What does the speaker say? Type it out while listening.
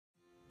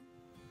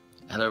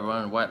Hello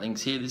everyone,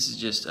 Whitelings here. This is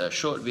just a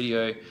short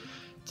video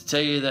to tell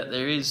you that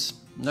there is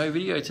no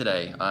video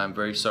today. I'm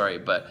very sorry,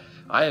 but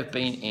I have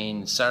been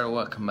in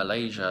Sarawak,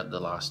 Malaysia the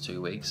last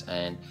 2 weeks,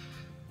 and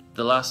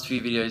the last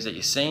few videos that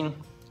you've seen,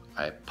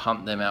 I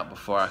pumped them out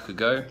before I could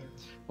go,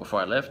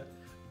 before I left,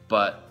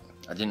 but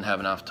I didn't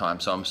have enough time,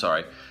 so I'm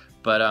sorry.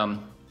 But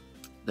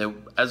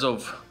as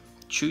of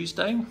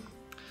Tuesday,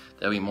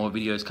 there'll be more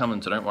videos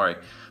coming, so don't worry.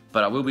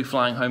 But I will be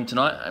flying home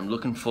tonight. I'm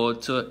looking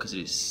forward to it because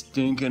it is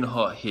stinking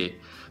hot here.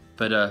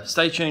 But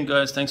stay tuned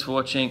guys, thanks for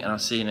watching, and I'll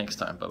see you next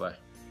time. Bye bye.